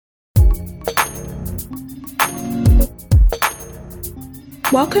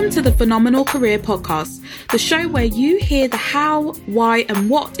Welcome to the Phenomenal Career Podcast, the show where you hear the how, why, and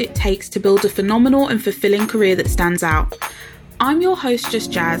what it takes to build a phenomenal and fulfilling career that stands out. I'm your host,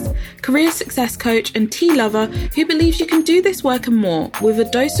 Just Jazz, career success coach and tea lover who believes you can do this work and more with a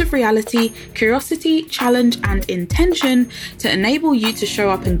dose of reality, curiosity, challenge, and intention to enable you to show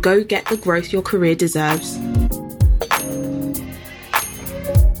up and go get the growth your career deserves.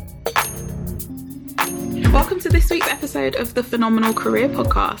 Welcome to this week's episode of the Phenomenal Career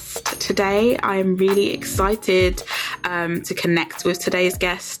Podcast. Today, I'm really excited to connect with today's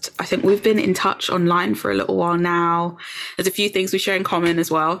guest. I think we've been in touch online for a little while now. There's a few things we share in common as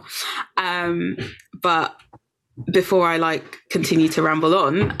well. But before I continue to ramble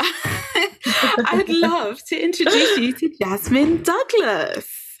on, I'd love to introduce you to Jasmine Douglas.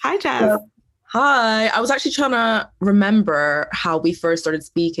 Hi, Jazz. Hi. I was actually trying to remember how we first started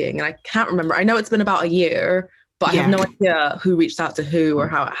speaking, and I can't remember. I know it's been about a year, but I have no idea who reached out to who or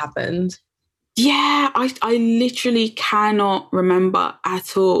how it happened. Yeah, I literally cannot remember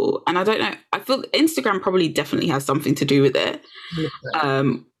at all. And I don't know. I feel Instagram probably definitely has something to do with it.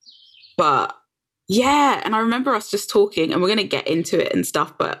 But yeah, and I remember us just talking, and we're going to get into it and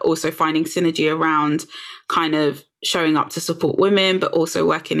stuff, but also finding synergy around kind of showing up to support women, but also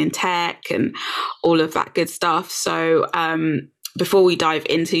working in tech and all of that good stuff. So before we dive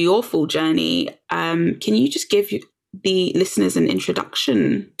into your full journey, can you just give the listeners an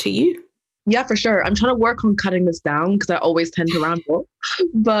introduction to you? Yeah, for sure. I'm trying to work on cutting this down because I always tend to ramble.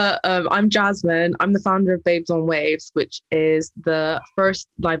 But I'm Jasmine. I'm the founder of Babes on Waves, which is the first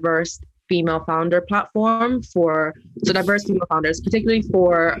diverse female founder platform for diverse female founders, particularly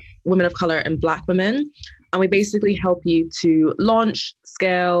for women of color and Black women. And we basically help you to launch,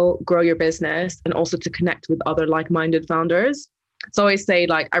 scale, grow your business, and also to connect with other like-minded founders. So I always say,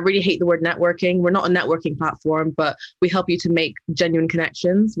 I really hate the word networking. We're not a networking platform, but we help you to make genuine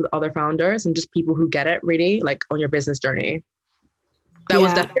connections with other founders and just people who get it really, on your business journey. That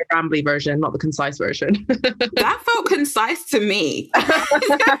was definitely a rambly version, not the concise version. That felt concise to me.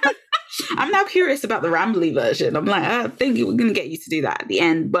 I'm now curious about the rambly version. I'm I think we're going to get you to do that at the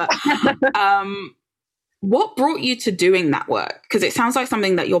end. But what brought you to doing that work? Because it sounds like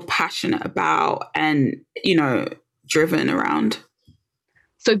something that you're passionate about and, driven around.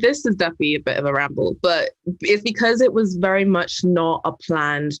 So this is definitely a bit of a ramble, but it's because it was very much not a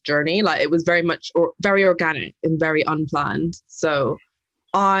planned journey. It was very much very organic and very unplanned. So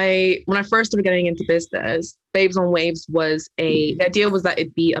when I first started getting into business, Babes on Waves the idea was that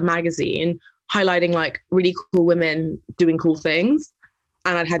it'd be a magazine highlighting really cool women doing cool things.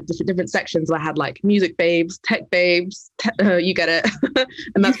 And I'd had different sections. I had music babes, tech babes, you get it.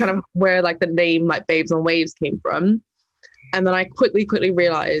 And that's kind of where the name Babes on Waves came from. And then I quickly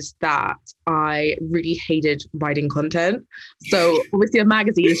realized that I really hated writing content. So obviously a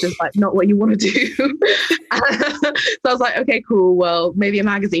magazine is just not what you want to do. So I was okay, cool. Well, maybe a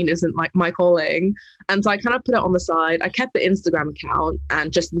magazine isn't my calling. And so I kind of put it on the side. I kept the Instagram account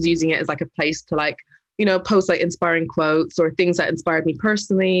and just was using it as a place to post inspiring quotes or things that inspired me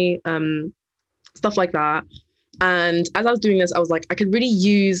personally, stuff like that. And as I was doing this, I was I could really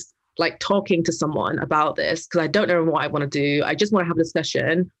use talking to someone about this because I don't know what I want to do. I just want to have a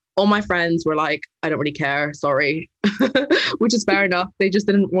discussion. All my friends were I don't really care, sorry, which is fair enough. They just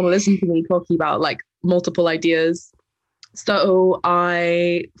didn't want to listen to me talking about multiple ideas. So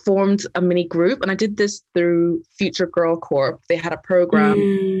I formed a mini group, and I did this through Future Girl Corp. They had a program,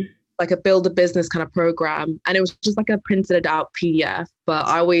 a build a business kind of program. And it was just a printed out PDF, but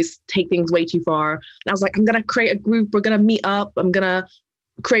I always take things way too far. And I was I'm going to create a group. We're going to meet up. I'm going to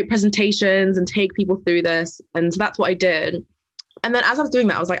create presentations and take people through this. And so that's what I did. And then as I was doing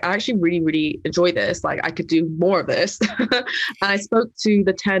that, I was I actually really, really enjoy this. I could do more of this. And I spoke to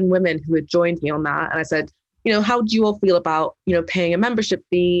the 10 women who had joined me on that. And I said, how do you all feel about, paying a membership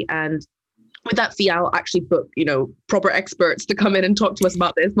fee? And with that fee, I'll actually book, proper experts to come in and talk to us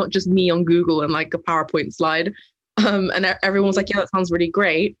about this, not just me on Google and a PowerPoint slide. And everyone was yeah, that sounds really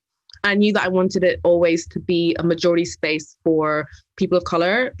great. I knew that I wanted it always to be a majority space for people of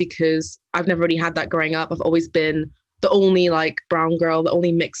color because I've never really had that growing up. I've always been the only brown girl, the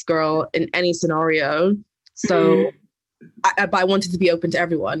only mixed girl in any scenario. So but I wanted to be open to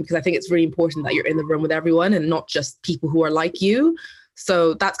everyone because I think it's really important that you're in the room with everyone and not just people who are like you.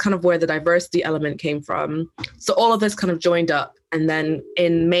 So that's kind of where the diversity element came from. So all of this kind of joined up. And then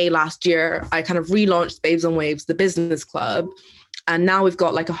in May last year, I kind of relaunched Babes on Waves, the business club. And now we've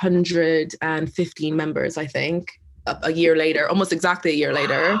got 115 members, I think, a year later, almost exactly a year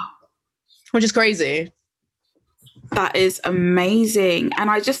later, which is crazy. That is amazing. And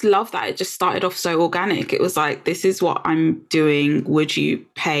I just love that it just started off so organic. It was like, this is what I'm doing. Would you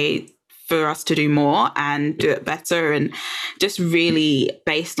pay for us to do more and do it better? And just really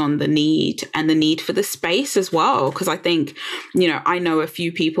based on the need and the need for the space as well. Because I think, I know a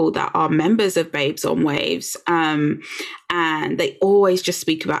few people that are members of Babes on Waves, and they always just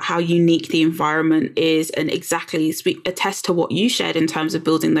speak about how unique the environment is, and exactly attest to what you shared in terms of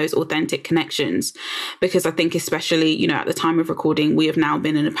building those authentic connections. Because I think especially, at the time of recording, we have now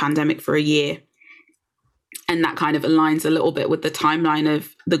been in a pandemic for a year. And that kind of aligns a little bit with the timeline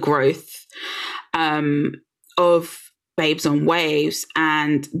of the growth of Babes on Waves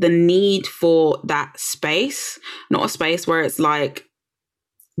and the need for that space, not a space where it's like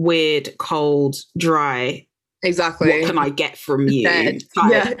weird, cold, dry. Exactly. What can I get from you?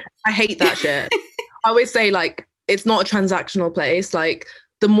 Yeah, I hate that shit. I always say, like, it's not a transactional place. Like,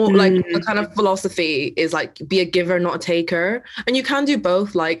 the more, like, the kind of philosophy is, like, be a giver, not a taker. And you can do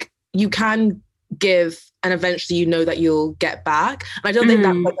both. Like, you can give and eventually that you'll get back. And I don't think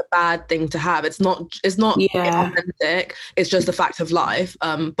that's like a bad thing to have. It's not authentic. It's just a fact of life.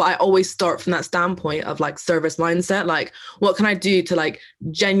 But I always start from that standpoint of like service mindset. Like, what can I do to like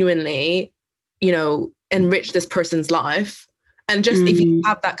genuinely, enrich this person's life? And just if you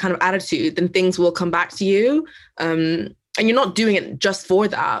have that kind of attitude, then things will come back to you. And you're not doing it just for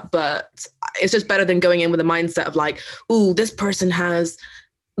that, but it's just better than going in with a mindset of like, ooh, this person has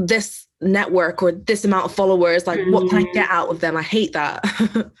this network or this amount of followers, like what can I get out of them? I hate that.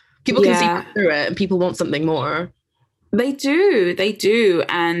 People can see through it and people want something more. They do.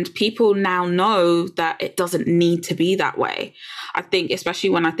 And people now know that it doesn't need to be that way. I think, especially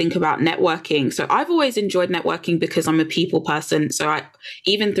when I think about networking. So I've always enjoyed networking because I'm a people person. So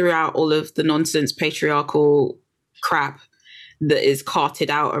even throughout all of the nonsense patriarchal crap that is carted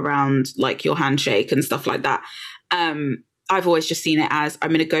out around like your handshake and stuff like that, I've always just seen it as I'm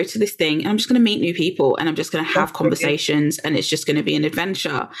going to go to this thing and I'm just going to meet new people and I'm just going to have conversations and it's just going to be an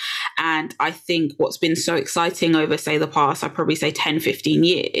adventure. And I think what's been so exciting over, say, the past, I'd probably say 10, 15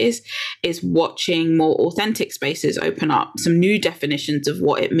 years is watching more authentic spaces open up, some new definitions of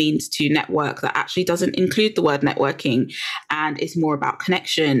what it means to network that actually doesn't include the word networking and is more about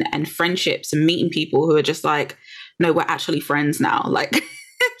connection and friendships and meeting people who are just like, no, we're actually friends now. Like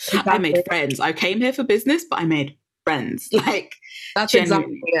I made friends. I came here for business, but I made friends. Like that's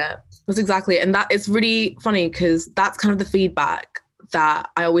exactly it. That's exactly it. And that it's really funny because that's kind of the feedback that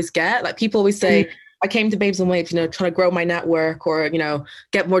I always get. Like people always say, I came to Babes on Waves, trying to grow my network or,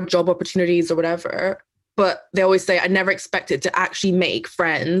 get more job opportunities or whatever. But they always say, I never expected to actually make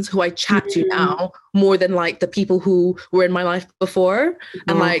friends who I chat to now more than like the people who were in my life before.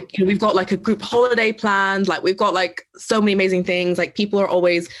 And like, we've got like a group holiday planned. Like we've got like so many amazing things. Like people are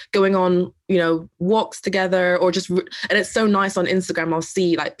always going on, walks together or just, and it's so nice on Instagram.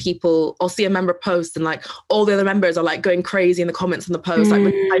 I'll see a member post and like all the other members are like going crazy in the comments on the post, like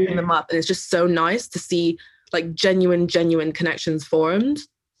we're hyping them up. And it's just so nice to see like genuine connections formed.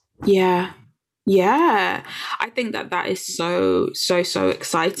 Yeah, I think that is so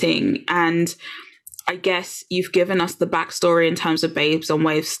exciting. And I guess you've given us the backstory in terms of Babes on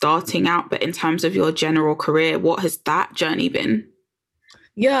Waves starting out, but in terms of your general career, what has that journey been?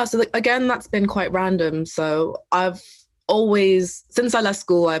 Yeah, so again, that's been quite random. So I've always, since I left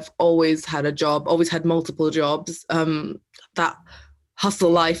school, I've always had a job, always had multiple jobs. That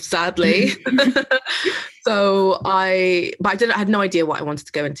hustle life, sadly. So I had no idea what I wanted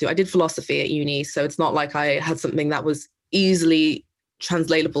to go into. I did philosophy at uni, so it's not like I had something that was easily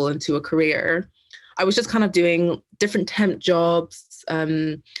translatable into a career. I was just kind of doing different temp jobs.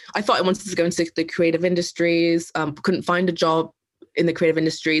 I thought I wanted to go into the creative industries, couldn't find a job in the creative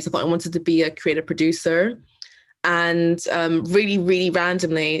industries. I thought I wanted to be a creative producer. And really, really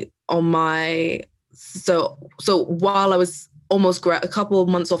randomly so while I was almost a couple of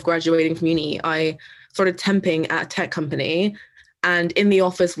months off graduating from uni, I started temping at a tech company, and in the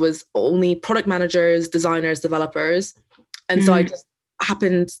office was only product managers, designers, developers. And so I just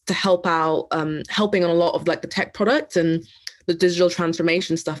happened to help out, helping on a lot of like the tech product and the digital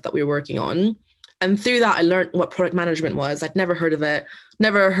transformation stuff that we were working on. And through that, I learned what product management was. I'd never heard of it,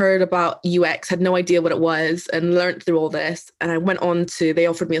 never heard about UX, had no idea what it was, and learned through all this. And I went on they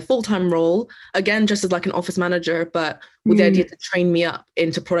offered me a full-time role, again, just as like an office manager, but with the idea to train me up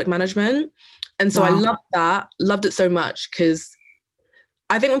into product management. And so I loved it so much because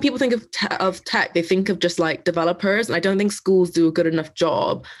I think when people think of tech, they think of just like developers. And I don't think schools do a good enough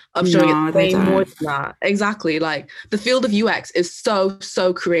job of showing it way more than that. Exactly. Like the field of UX is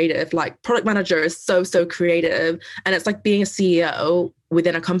so creative. Like product manager is so creative. And it's like being a CEO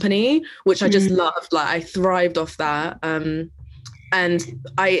within a company, which I just loved. Like I thrived off that. And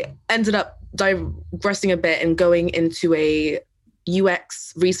I ended up digressing a bit and going into a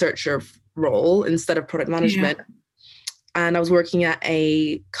UX researcher role instead of product management. Yeah. And I was working at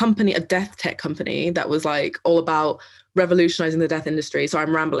a company, a death tech company that was like all about revolutionizing the death industry. So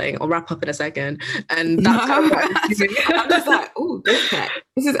I'm rambling. I'll wrap up in a second. And that's I'm just like, oh, death tech.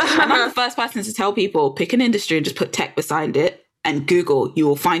 I'm not the first person to tell people, pick an industry and just put tech beside it and Google, you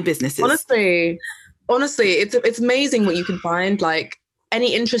will find businesses. Honestly, it's amazing what you can find. Like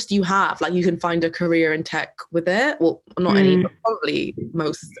any interest you have, like you can find a career in tech with it. Well, not any, but probably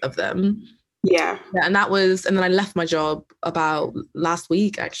most of them. Yeah. And then I left my job about last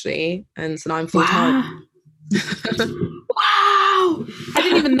week actually. And so now I'm full time. Wow. I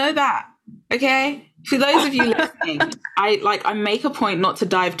didn't even know that. Okay. For those of you listening, I make a point not to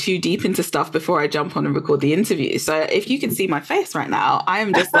dive too deep into stuff before I jump on and record the interview. So if you can see my face right now, I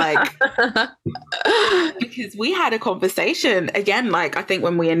am just like, because we had a conversation again, like I think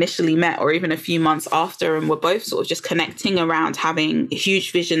when we initially met or even a few months after, and we're both sort of just connecting around having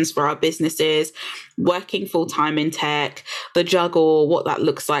huge visions for our businesses, working full time in tech, the juggle, what that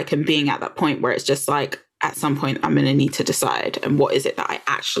looks like, and being at that point where it's just like, at some point, I'm going to need to decide. And what is it that I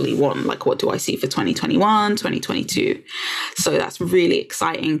actually want? Like, what do I see for 2021, 2022? So that's really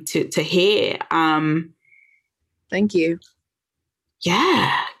exciting to hear. Thank you.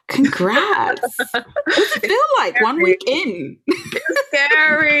 Yeah. Congrats. What does it feel like 1 week in? It's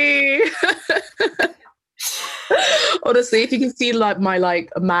scary. Honestly, if you can see like my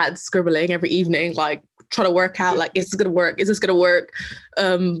like mad scribbling every evening, like trying to work out like, is this gonna work? Is this gonna work?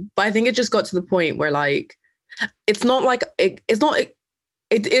 But I think it just got to the point where like it's not like it's not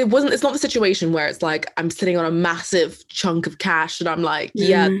the situation where it's like I'm sitting on a massive chunk of cash and I'm like,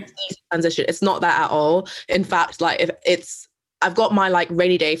 yeah, easy transition. It's not that at all. In fact, like I've got my like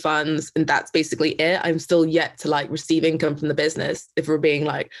rainy day funds and that's basically it. I'm still yet to like receive income from the business if we're being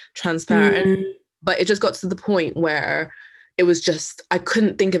like transparent. But it just got to the point where it was just I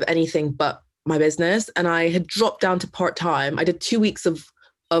couldn't think of anything but my business, and I had dropped down to part-time. I did 2 weeks of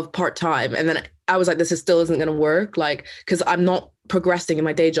part-time, and then I was like, this still isn't going to work, like, because I'm not progressing in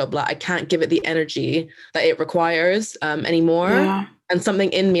my day job. Like I can't give it the energy that it requires anymore. Yeah. And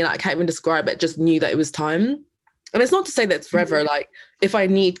something in me, like I can't even describe it, just knew that it was time. And it's not to say that it's forever. Like if I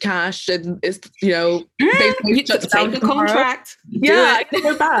need cash and it's, basically you just take a contract. Yeah, I can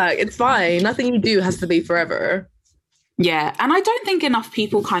go back. It's fine. Nothing you do has to be forever. Yeah, and I don't think enough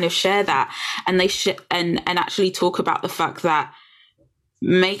people kind of share that, and they and actually talk about the fact that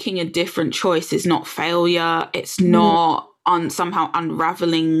making a different choice is not failure. It's not somehow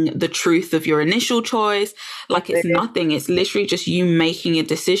unraveling the truth of your initial choice. Like it's nothing. It's literally just you making a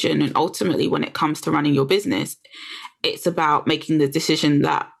decision. And ultimately, when it comes to running your business, it's about making the decision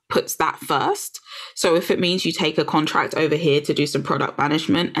that puts that first. So if it means you take a contract over here to do some product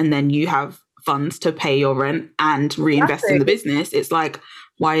management, and then you have funds to pay your rent and reinvest in the business, it's like,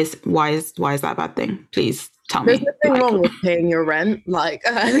 why is that a bad thing? Please tell me. There's nothing wrong with paying your rent. Like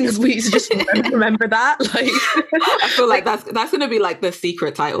I think we need to just remember that. Like I feel like that's going to be like the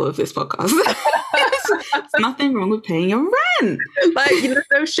secret title of this podcast. There's nothing wrong with paying your rent. Like there's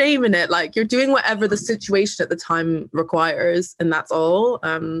no shame in it. Like you're doing whatever the situation at the time requires, and that's all.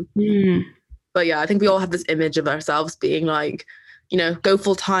 But yeah, I think we all have this image of ourselves being like, go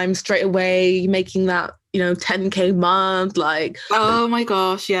full time straight away, making that, 10K month, like, oh my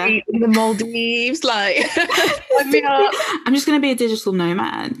gosh, yeah, in the Maldives, like, I'm just going to be a digital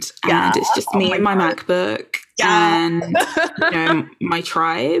nomad, and it's just me and my MacBook and my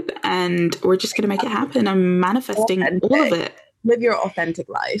tribe, and we're just going to make it happen. I'm manifesting all of it. Live your authentic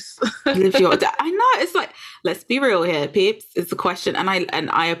life. I know, it's like, let's be real here, peeps. It's the question, and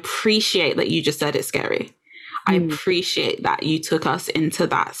I appreciate that you just said it's scary. I appreciate that you took us into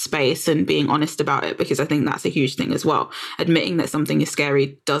that space and being honest about it, because I think that's a huge thing as well. Admitting that something is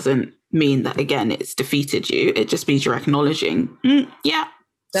scary doesn't mean that, again, it's defeated you. It just means you're acknowledging, definitely.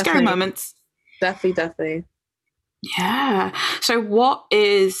 Scary moments. Definitely. Yeah. So what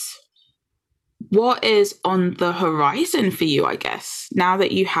is on the horizon for you, I guess, now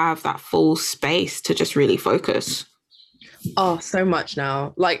that you have that full space to just really focus? Oh, so much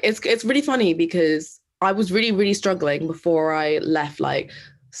now. Like, it's really funny because I was really, really struggling before I left, like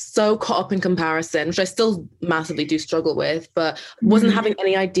so caught up in comparison, which I still massively do struggle with, but wasn't having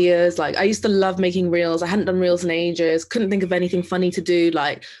any ideas. Like I used to love making reels. I hadn't done reels in ages, couldn't think of anything funny to do.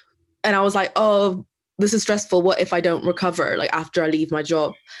 Like, and I was like, oh, this is stressful. What if I don't recover, like, after I leave my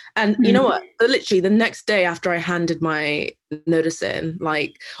job? And you know what? Literally the next day after I handed my notice in,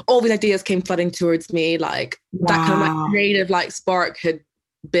 like, all these ideas came flooding towards me. Like, that kind of like creative like spark had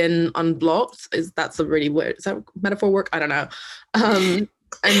been unblocked. That's a really weird, is that metaphor work? I don't know. And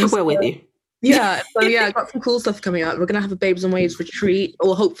we're with you. Yeah. So yeah, I got some cool stuff coming up. We're gonna have a Babes and Waves retreat,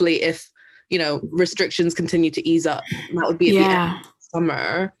 or hopefully, if restrictions continue to ease up, that would be at the end of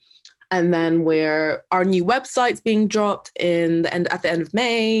summer. And then our new website's being dropped at the end of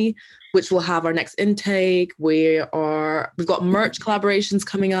May, which will have our next intake. We've got merch collaborations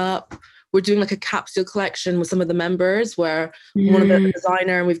coming up. We're doing like a capsule collection with some of the members, where one of the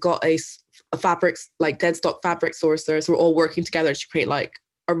designer, and we've got a fabrics, like dead stock fabric sourcer. So we're all working together to create like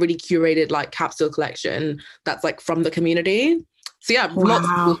a really curated like capsule collection that's like from the community. So yeah, lots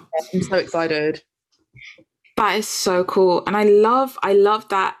of cool stuff. I'm so excited. That is so cool. And I love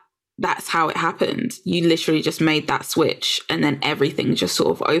that that's how it happened. You literally just made that switch and then everything just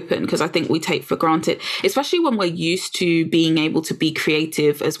sort of opened, because I think we take for granted, especially when we're used to being able to be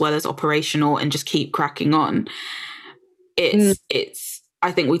creative as well as operational and just keep cracking on. It's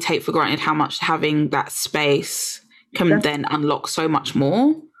I think we take for granted how much having that space can then unlock so much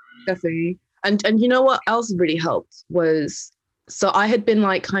more. Definitely. And you know what else really helped was, so I had been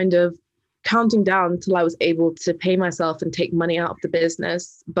like kind of counting down till I was able to pay myself and take money out of the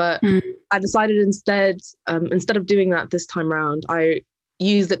business. But I decided instead of doing that this time around, I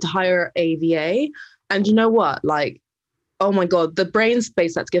used it to hire a VA. And you know what? Like, oh my God, the brain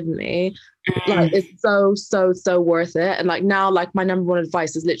space that's given me, like, it's so worth it. And like now, like my number one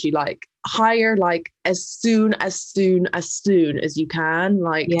advice is literally like hire like as soon as you can.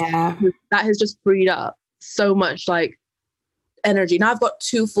 Like, that has just freed up so much like energy. Now I've got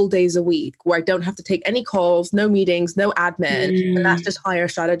 2 full days a week where I don't have to take any calls, no meetings, no admin. And that's just higher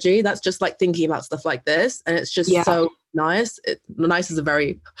strategy. That's just like thinking about stuff like this. And it's just so nice. Nice is a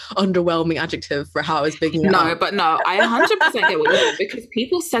very underwhelming adjective for how I was picking it up. But no, I 100% get what you mean, because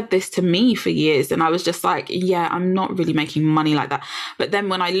people said this to me for years and I was just like, yeah, I'm not really making money like that. But then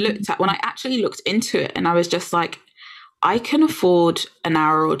when I actually looked into it, and I was just like, I can afford an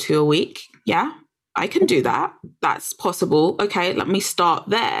hour or 2 a week. Yeah, I can do that. That's possible. Okay, let me start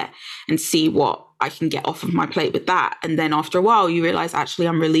there and see what I can get off of my plate with that. And then after a while, you realize, actually,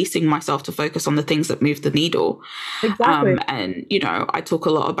 I'm releasing myself to focus on the things that move the needle. Exactly. And, I talk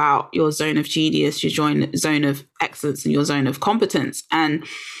a lot about your zone of genius, your zone of excellence, and your zone of competence. And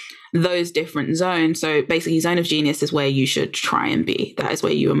those different zones. So basically, zone of genius is where you should try and be. That is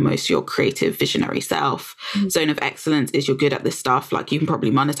where you are most your creative, visionary self. Zone of excellence is you're good at this stuff. Like, you can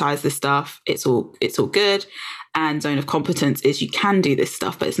probably monetize this stuff. It's all good. And zone of competence is you can do this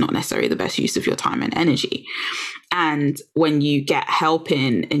stuff, but it's not necessarily the best use of your time and energy. And when you get help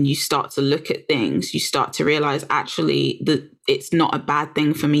in and you start to look at things, you start to realize, actually, that it's not a bad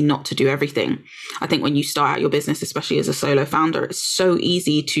thing for me not to do everything. I think when you start out your business, especially as a solo founder, it's so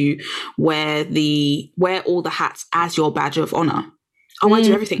easy to wear all the hats as your badge of honor. Oh, I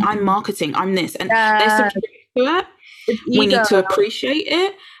do everything. I'm marketing. I'm this. And there's some truth to it. We need to appreciate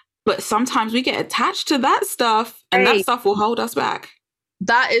it. But sometimes we get attached to that stuff, and that stuff will hold us back.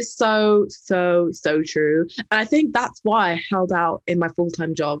 That is so true. And I think that's why I held out in my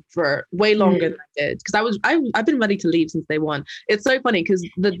full-time job for way longer than I did. Because I've been ready to leave since day one. It's so funny because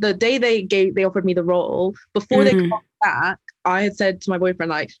the day they offered me the role, before they called back, I had said to my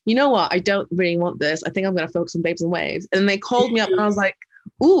boyfriend, like, you know what? I don't really want this. I think I'm going to focus on Babes and Waves. And they called me up and I was like,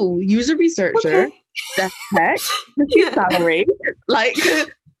 ooh, user researcher. Okay. The heck? Salary? Like...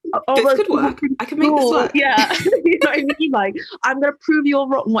 this could work. I can make this work. Yeah. You know what I mean? Like, I'm going to prove you all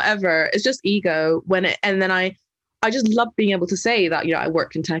wrong, whatever. It's just ego. And then I just love being able to say that, I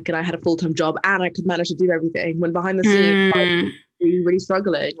worked in tech and I had a full-time job and I could manage to do everything, when behind the scenes, I was really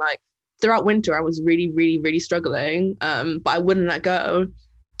struggling. Like, throughout winter, I was really struggling. But I wouldn't let go.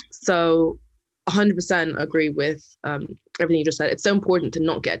 So 100% agree with everything you just said. It's so important to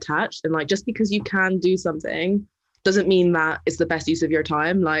not get attached. And like, just because you can do something doesn't mean that it's the best use of your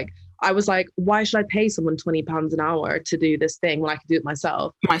time. Like, I was like, why should I pay someone £20 an hour to do this thing when I can do it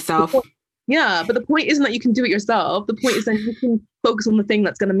myself? But the point isn't that you can do it yourself. The point is that you can focus on the thing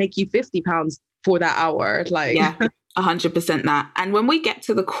that's going to make you £50 for that hour. Like, 100% that. And when we get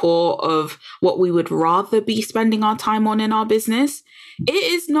to the core of what we would rather be spending our time on in our business, it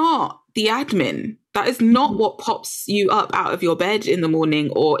is not the admin. That is not what pops you up out of your bed in the morning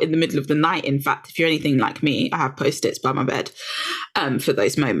or in the middle of the night. In fact, if you're anything like me, I have Post-its by my bed for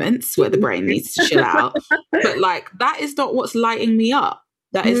those moments where the brain needs to chill out. But like, that is not what's lighting me up.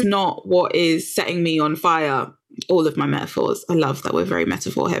 That is not what is setting me on fire. all of my metaphors. I love that we're very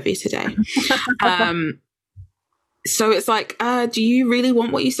metaphor heavy today. So it's like, do you really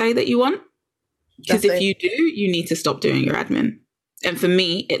want what you say that you want? Because if you do, you need to stop doing your admin. And for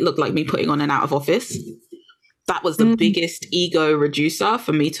me, it looked like me putting on an out of office. That was the biggest ego reducer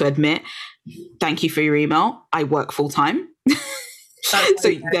for me to admit, thank you for your email. I work full time.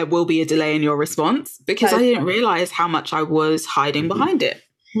 So there will be a delay in your response, because I didn't realize how much I was hiding behind it.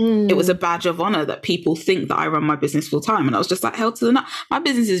 It was a badge of honor that people think that I run my business full time. And I was just like, hell to the nut. My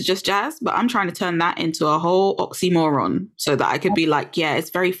business is just jazz, but I'm trying to turn that into a whole oxymoron so that I could be like, yeah, it's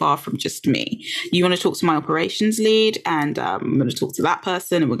very far from just me. You want to talk to my operations lead, and I'm going to talk to that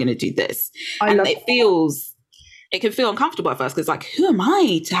person, and we're going to do this. It can feel uncomfortable at first, because like, who am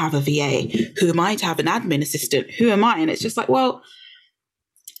I to have a VA? Who am I to have an admin assistant? Who am I? And it's just like, well,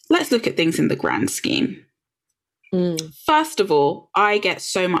 let's look at things in the grand scheme. First of all, I get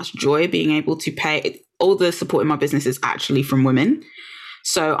so much joy being able to pay. All the support in my business is actually from women.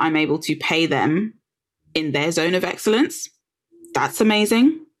 So I'm able to pay them in their zone of excellence. That's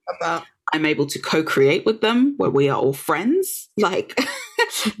amazing. I'm able to co-create with them where we are all friends. Like,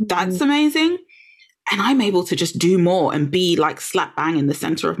 that's amazing. And I'm able to just do more and be like slap bang in the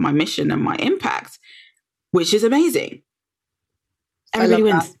center of my mission and my impact, which is amazing. Everybody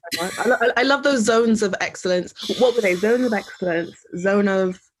wins. I love those zones of excellence. What were they? Zone of excellence, zone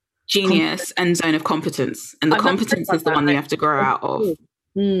of genius, and zone of competence. And the competence is the one you have to grow out of.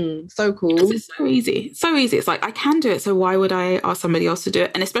 So cool. Because it's so easy. So easy. It's like, I can do it. So why would I ask somebody else to do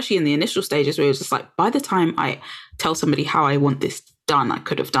it? And especially in the initial stages where it's just like, by the time I tell somebody how I want this done, I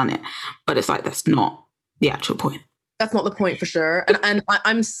could have done it. But it's like, that's not the actual point. That's not the point for sure. And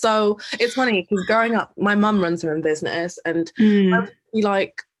I'm so, it's funny because growing up, my mum runs her own business, and I would be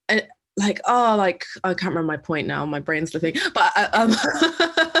like, I can't remember my point now. My brain's slipping. But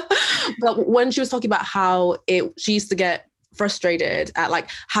but when she was talking about how she used to get frustrated at like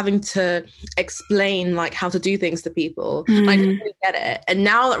having to explain like how to do things to people. I didn't really get it. And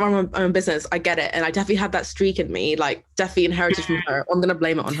now that I run my own business, I get it. And I definitely have that streak in me, like definitely inherited from her. I'm gonna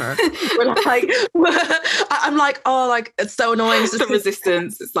blame it on her. I'm like, oh, like it's so annoying. It's the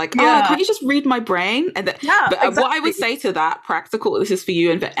resistance. It's like, oh, can't you just read my brain? And exactly. What I would say to that, practical, this is for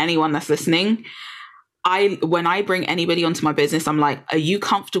you and for anyone that's listening. When I bring anybody onto my business, I'm like, are you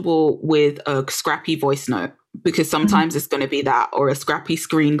comfortable with a scrappy voice note? Because sometimes it's going to be that, or a scrappy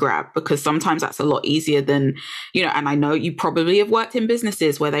screen grab, because sometimes that's a lot easier than, and I know you probably have worked in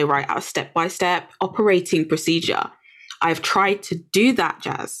businesses where they write out a step-by-step operating procedure. I've tried to do that,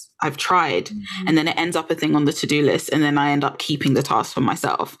 Jazz. I've tried. And then it ends up a thing on the to-do list, and then I end up keeping the task for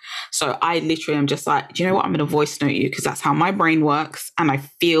myself. So I literally am just like, do you know what? I'm going to voice note you, because that's how my brain works. And I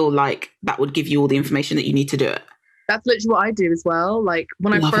feel like that would give you all the information that you need to do it. That's literally what I do as well. Like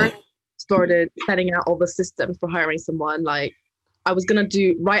when I first started setting out all the systems for hiring someone, like I was going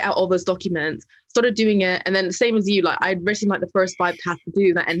to write out all those documents, started doing it. And then the same as you, like I'd written like the first 5 tasks to do,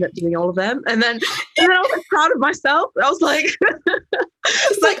 and I ended up doing all of them. And then I was like, proud of myself. I was like,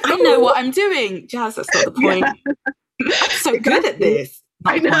 it's like, I know what I'm doing. Jazz, that's not the point. I'm so good at this.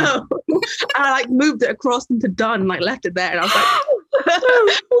 I know. And I like moved it across into done, like left it there. And I was like,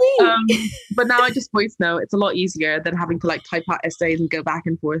 but now I just voice note. It's a lot easier than having to like type out essays and go back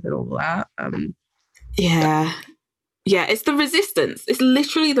and forth and all that. Yeah, it's the resistance. It's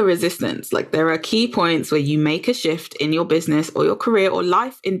literally the resistance. Like there are key points where you make a shift in your business or your career or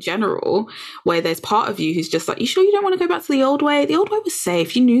life in general, where there's part of you who's just like, you sure you don't want to go back to the old way? The old way was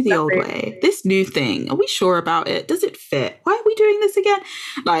safe. You knew the old way. This new thing, are we sure about it? Does it fit? Why are we doing this again?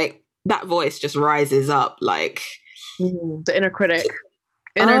 Like that voice just rises up like... the inner critic.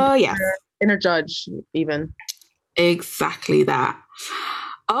 Inner judge even. Exactly that.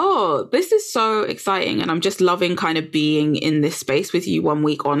 Oh, this is so exciting. And I'm just loving kind of being in this space with you 1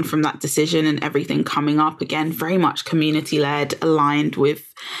 week on from that decision and everything coming up. Again, very much community led, aligned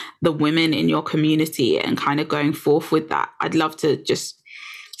with the women in your community and kind of going forth with that. I'd love to just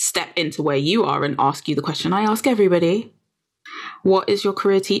step into where you are and ask you the question I ask everybody. What is your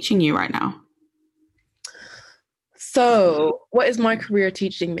career teaching you right now? So what is my career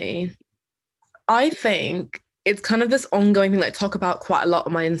teaching me? I think it's kind of this ongoing thing that I talk about quite a lot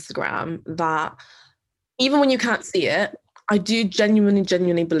on my Instagram, that even when you can't see it, I do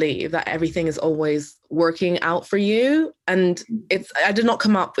genuinely believe that everything is always working out for you. And I did not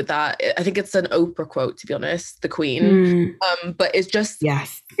come up with that. I think it's an Oprah quote, to be honest, the Queen. But it's just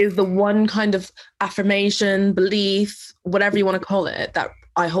is the one kind of affirmation, belief, whatever you want to call it, that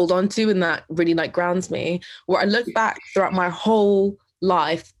I hold on to and that really like grounds me, where I look back throughout my whole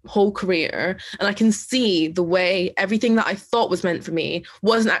life, whole career, and I can see the way everything that I thought was meant for me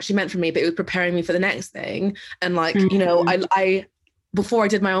wasn't actually meant for me, but it was preparing me for the next thing. And like, you know, I before I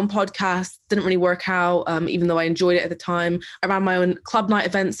did my own podcast, didn't really work out, even though I enjoyed it at the time. I ran my own club night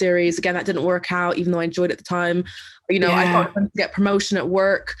event series. Again, that didn't work out, even though I enjoyed it at the time. You know, I thought I wanted to get promotion at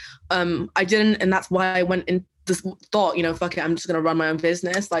work. I didn't, and that's why I went in this thought, you know, fuck it, I'm just going to run my own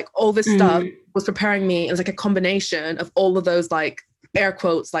business. Like all this stuff was preparing me. It was like a combination of all of those, like, air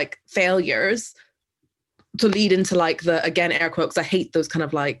quotes, like failures to lead into like the, again, air quotes, I hate those kind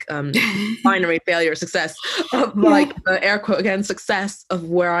of like binary failure success, like the air quote again, success of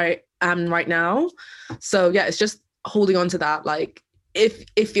where I am right now. So yeah, it's just holding on to that. Like if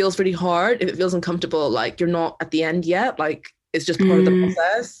it feels really hard, if it feels uncomfortable, like you're not at the end yet, like it's just part of the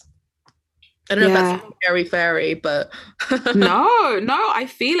process. I don't know if that's very fairy, but no, I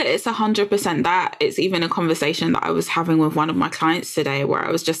feel it. It's 100% that. It's even a conversation that I was having with one of my clients today where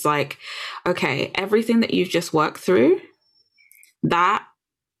I was just like, okay, everything that you've just worked through, that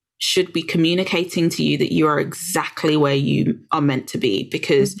should be communicating to you that you are exactly where you are meant to be,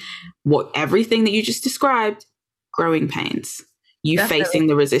 because everything that you just described, growing pains, you facing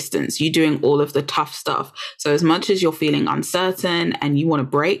the resistance, you doing all of the tough stuff. So as much as you're feeling uncertain and you want to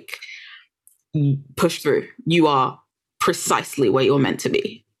break, push through. You are precisely where you're meant to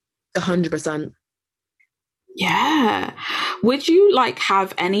be. 100%. Yeah. Would you like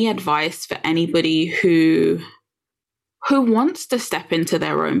have any advice for anybody who wants to step into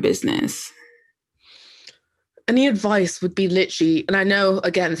their own business? Any advice would be literally, and I know,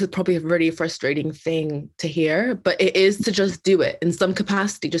 again, this is probably a really frustrating thing to hear, but it is to just do it in some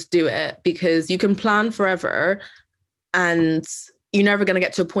capacity. Just do it, because you can plan forever and you're never going to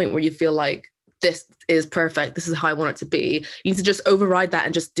get to a point where you feel like this is perfect, this is how I want it to be. You need to just override that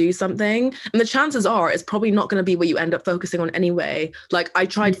and just do something. And the chances are it's probably not going to be what you end up focusing on anyway. Like I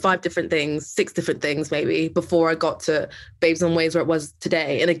tried 5 different things, 6 different things maybe before I got to Babes on Waves where it was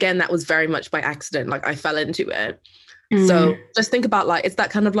today. And again, that was very much by accident. Like I fell into it. So just think about, like, it's that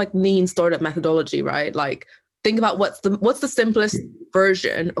kind of like lean startup methodology, right? Like think about what's the simplest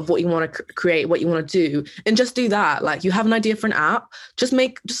version of what you want to create, what you want to do, and just do that. Like you have an idea for an app, just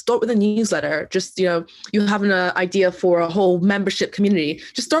start with a newsletter. Just, you know, you have an idea for a whole membership community,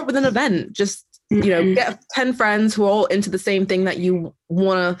 just start with an event. Just, you know, get 10 friends who are all into the same thing that you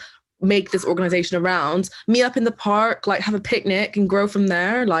want to make this organization around, meet up in the park, like have a picnic and grow from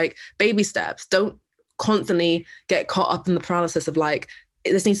there. Like baby steps. Don't constantly get caught up in the paralysis of like,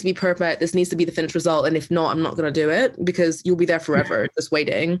 this needs to be perfect, this needs to be the finished result, and if not, I'm not going to do it, because you'll be there forever just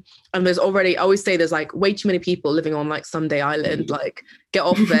waiting. And there's already, I always say, there's like way too many people living on like someday island. Like get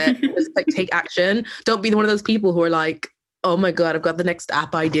off of it. Just like take action. Don't be one of those people who are like, oh my god, I've got the next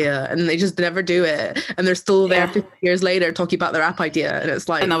app idea, and they just never do it, and they're still there 50 years later talking about their app idea, and it's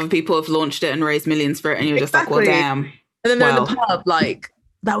like, and other people have launched it and raised millions for it, and you're just like, well, damn. And then they're in the pub like,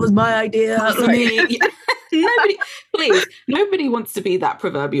 that was my idea. Like, nobody wants to be that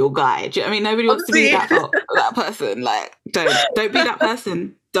proverbial guy. Do you know what I mean? Nobody wants to be that person. Like, don't be that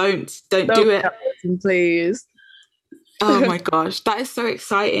person. Don't do it, person, please. Oh my gosh, that is so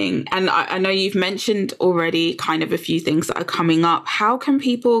exciting. And I know you've mentioned already kind of a few things that are coming up. How can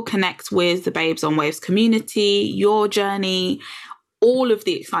people connect with the Babes on Waves community, your journey, all of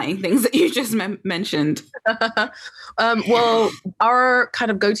the exciting things that you just mentioned? Well, our kind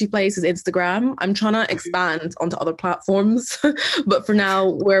of go-to place is Instagram. I'm trying to expand onto other platforms, but for now,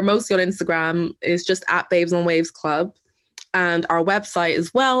 we're mostly on Instagram. It's just at Babes on Waves Club. And our website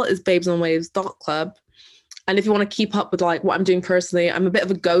as well is babesonwaves.club. And if you want to keep up with like what I'm doing personally, I'm a bit of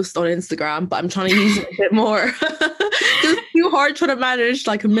a ghost on Instagram, but I'm trying to use it a bit more. It's too hard trying to manage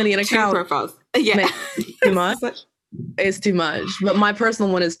like a million accounts. 2 profiles. Yeah. Too much. It's too much. But my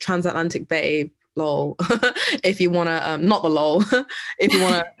personal one is Transatlantic Babe. Lol. If you want to, not the lol. If you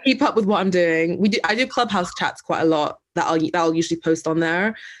want to keep up with what I'm doing, I do Clubhouse chats quite a lot. That I'll usually post on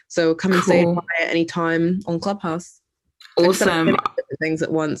there. So come and say hi at any time on Clubhouse. Awesome. Things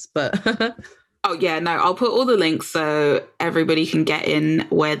at once, but. Oh yeah, no, I'll put all the links so everybody can get in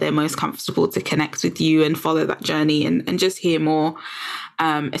where they're most comfortable to connect with you and follow that journey and just hear more,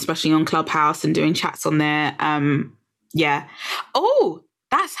 especially on Clubhouse and doing chats on there. Yeah. Oh,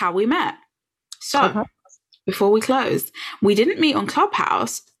 that's how we met. So before we close, we didn't meet on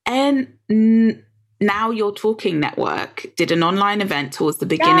Clubhouse, and Now You're Talking Network did an online event towards the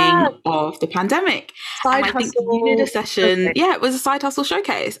beginning of the pandemic. Side and I think hustle. you did a session. Yeah, it was a side hustle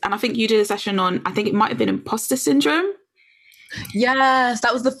showcase. And I think you did a session on, I think it might have been imposter syndrome. Yes,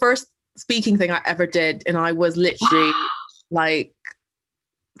 that was the first speaking thing I ever did. And I was literally like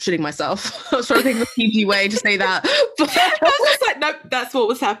shitting myself. I was trying to think of a PG way to say that. But I was just like, nope, that's what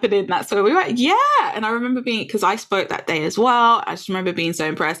was happening. That's where we were. Yeah. And I remember because I spoke that day as well. I just remember being so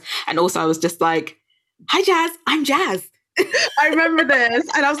impressed. And also I was just like, hi, Jazz. I'm Jazz. I remember this.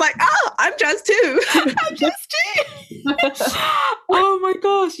 And I was like, oh, I'm Jazz too. I'm Jazz too. Oh my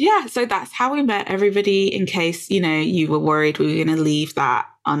gosh. Yeah. So that's how we met, everybody, in case, you were worried we were going to leave that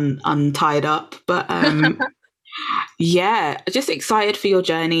untied up. But yeah, just excited for your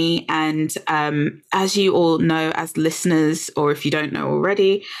journey. And as you all know, as listeners, or if you don't know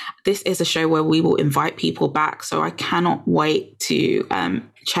already, this is a show where we will invite people back. So I cannot wait to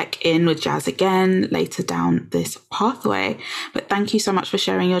check in with Jazz again later down this pathway. But thank you so much for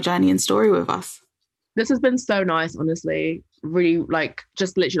sharing your journey and story with us. This has been so nice, honestly. Really,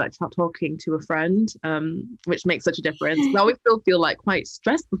 just literally talking to a friend, which makes such a difference. I always still feel quite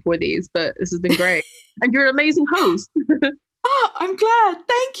stressed before these, but this has been great. And you're an amazing host. Oh, I'm glad.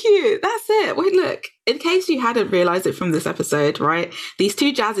 Thank you. That's it. Wait, look, in case you hadn't realized it from this episode, right? These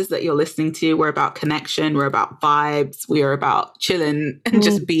two Jazzes that you're listening to, we're about connection, we're about vibes, we are about chilling and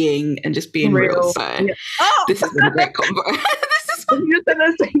just being real. So yeah. This has been a great convo. This is you said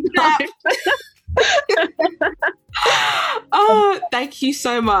at the same time. Oh, thank you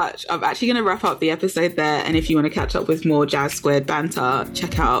so much. I'm actually going to wrap up the episode there, and if you want to catch up with more Jazz Squared banter,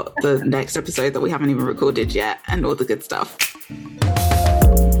 check out the next episode that we haven't even recorded yet and all the good stuff.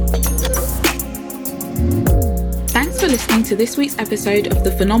 Thanks for listening to this week's episode of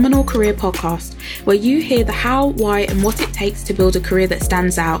the Phenomenal Career Podcast, where you hear the how, why and what it takes to build a career that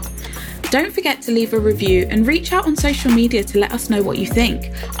stands out. Don't forget to leave a review and reach out on social media to let us know what you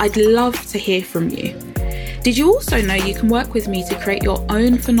think. I'd love to hear from you. Did you also know you can work with me to create your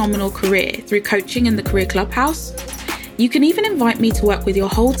own phenomenal career through coaching in the Career Clubhouse? You can even invite me to work with your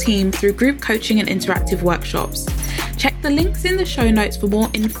whole team through group coaching and interactive workshops. Check the links in the show notes for more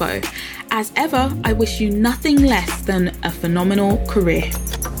info. As ever, I wish you nothing less than a phenomenal career.